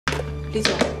李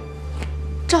总，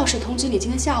赵氏童经理今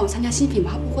天下午参加新品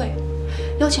发布会，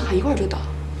邀请函一会儿就到，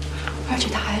而且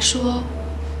他还说，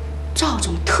赵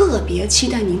总特别期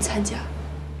待您参加。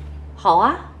好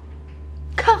啊，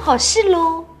看好戏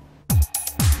喽！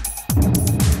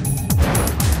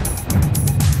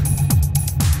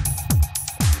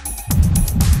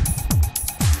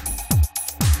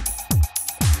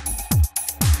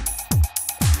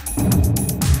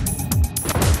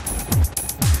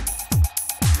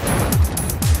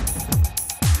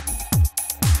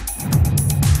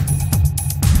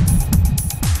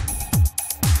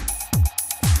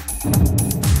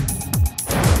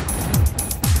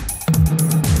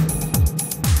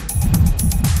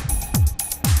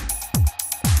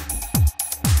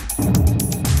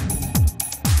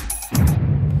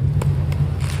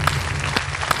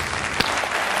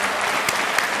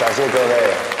感谢各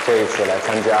位这一次来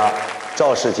参加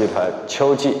赵氏集团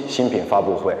秋季新品发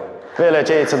布会。为了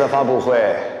这一次的发布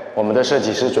会，我们的设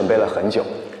计师准备了很久。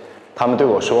他们对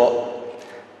我说，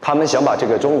他们想把这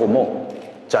个中国梦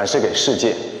展示给世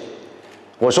界。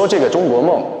我说这个中国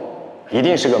梦一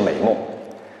定是个美梦，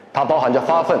它包含着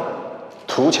发奋、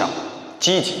图强、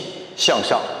积极向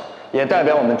上，也代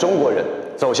表我们中国人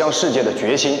走向世界的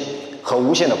决心和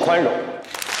无限的宽容。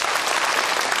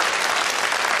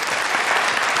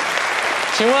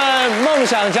请问梦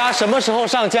想家什么时候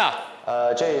上架？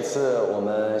这一次我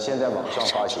们先在网上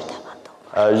发行。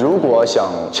如果想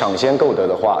抢先购得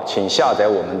的话，请下载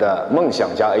我们的梦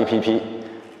想家 APP，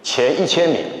 前1000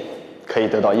名可以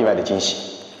得到意外的惊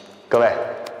喜。各位，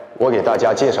我给大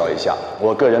家介绍一下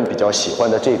我个人比较喜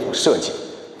欢的这组设计，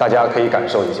大家可以感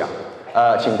受一下。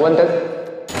请关灯。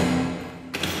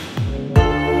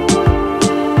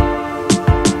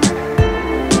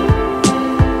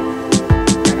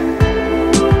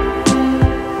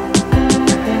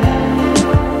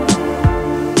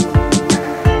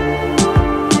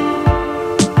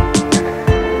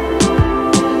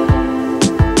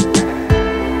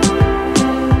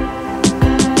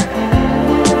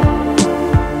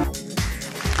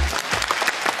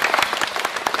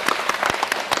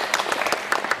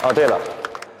哦，对了，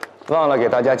忘了给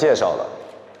大家介绍了，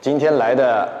今天来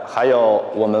的还有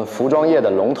我们服装业的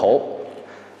龙头，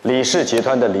李氏集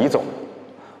团的李总。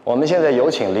我们现在有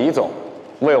请李总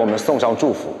为我们送上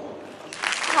祝福。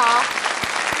好，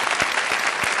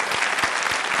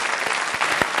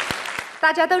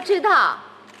大家都知道，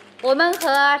我们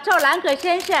和赵兰葛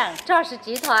先生、赵氏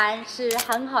集团是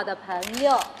很好的朋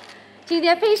友。今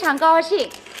天非常高兴，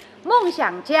梦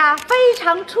想家非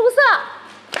常出色。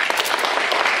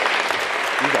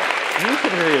李总，您是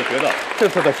不是也觉得这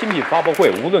次的新品发布会，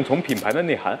无论从品牌的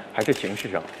内涵还是形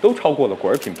式上，都超过了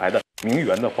果儿品牌的名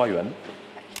媛的花园？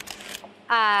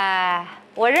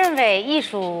我认为艺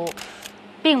术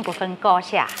并不分高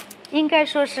下，应该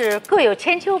说是各有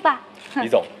千秋吧。李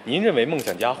总，您认为梦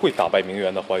想家会打败名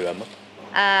媛的花园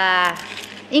吗？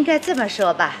应该这么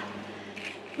说吧，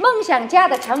梦想家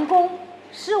的成功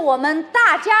是我们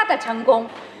大家的成功，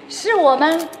是我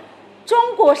们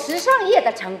中国时尚业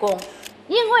的成功。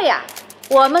因为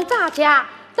我们大家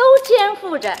都肩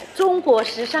负着中国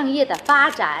时尚业的发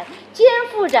展，肩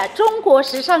负着中国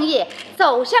时尚业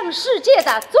走向世界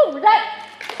的重任。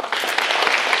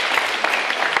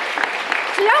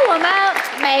只要我们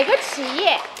每个企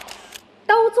业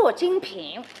都做精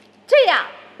品，这样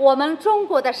我们中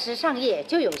国的时尚业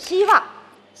就有希望。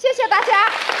谢谢大家。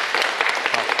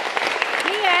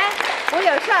名媛，我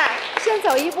有事儿先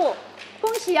走一步，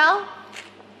恭喜哦。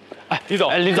李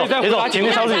总，请您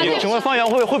稍等，请问方圆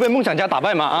会被梦想家打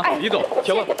败吗？李总，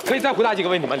请问可以再回答几个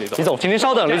问题吗？李总，请您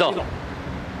稍等，李总。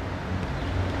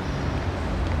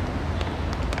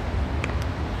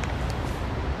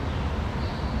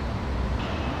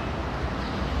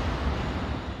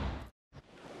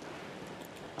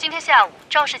今天下午，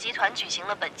赵氏集团举行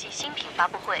了本季新品发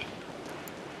布会。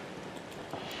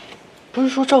不是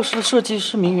说赵氏的设计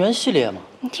是名媛系列吗？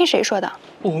你听谁说的？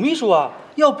我秘书啊，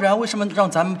要不然为什么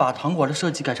让咱们把糖果的设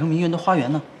计改成名媛的花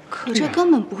园呢？可这根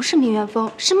本不是名媛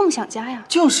风，是梦想家呀。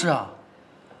就是啊，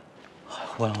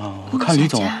我看李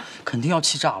总肯定要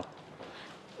气炸了。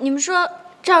你们说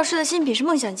赵氏的新品是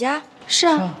梦想家？是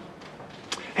啊。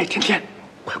哎，甜甜，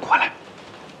快过来，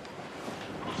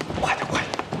快点！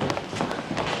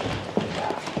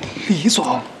李总，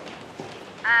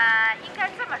应该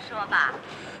这么说吧。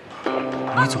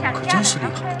李总可真是厉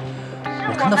害，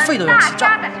我看他肺都要气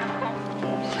炸了，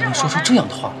还能说出这样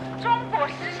的话。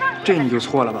这你就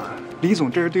错了吧？李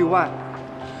总这是对外，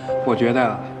我觉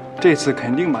得这次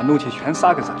肯定把怒气全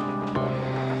撒给咱们。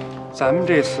咱们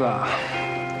这次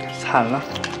惨了。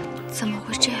怎么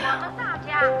会这样？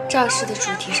赵氏的主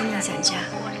题是梦想家，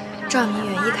赵明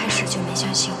远一开始就没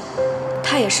相信我，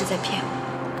他也是在骗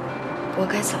我，我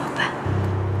该怎么办？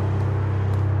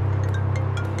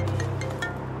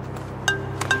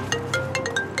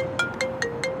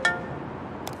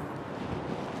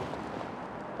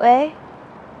喂，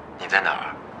你在哪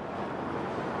儿？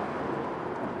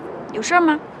有事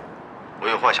吗？我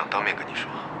有话想当面跟你说。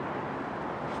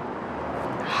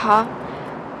好，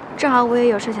正好我也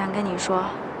有事想跟你说。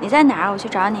你在哪儿？我去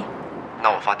找你。那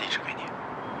我发地址给你。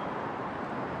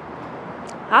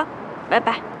好，拜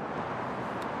拜。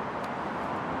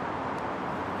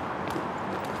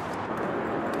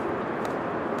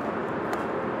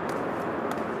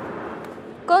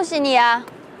恭喜你啊，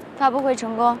发布会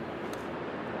成功。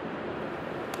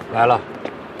来了。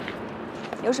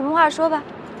有什么话说吧。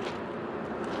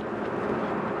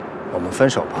我们分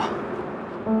手吧。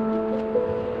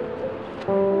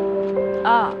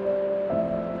啊，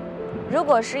如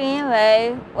果是因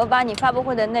为我把你发布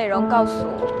会的内容告诉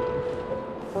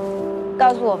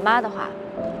我妈的话，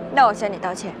那我向你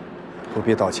道歉。不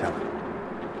必道歉了。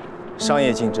商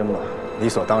业竞争嘛，理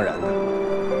所当然的。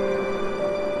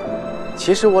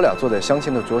其实我俩坐在相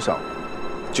亲的桌上，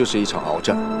就是一场鏖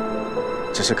战，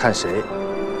只是看谁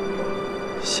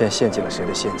先陷进了谁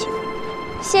的陷阱。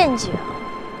陷阱？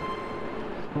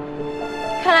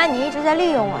看来你一直在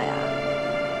利用我呀。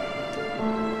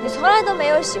你从来都没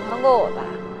有喜欢过我吧？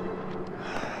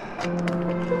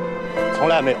从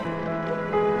来没有。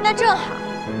那正好，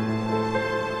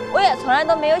我也从来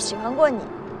都没有喜欢过你，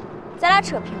咱俩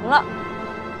扯平了。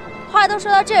话都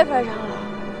说到这份上了，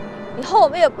以后我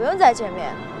们也不用再见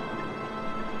面。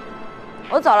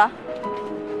我走了。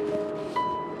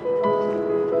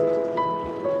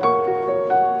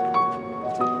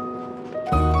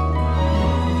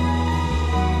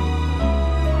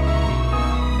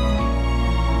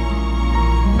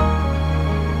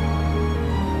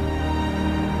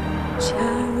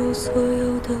所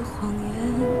有的谎言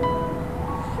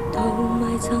都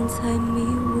埋藏在迷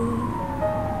雾。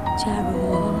假如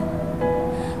我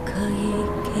可以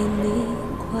给你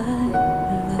快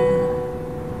乐，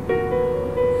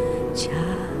假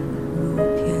如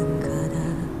片刻的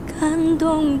感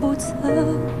动不曾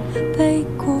被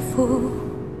辜负，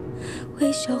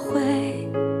微笑会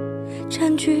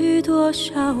占据多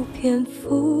少篇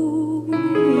幅？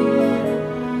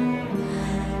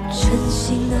真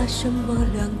心拿什么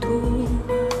量度？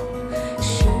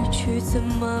失去怎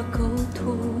么构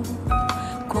图？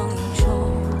光影中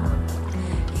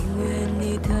隐约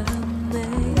你的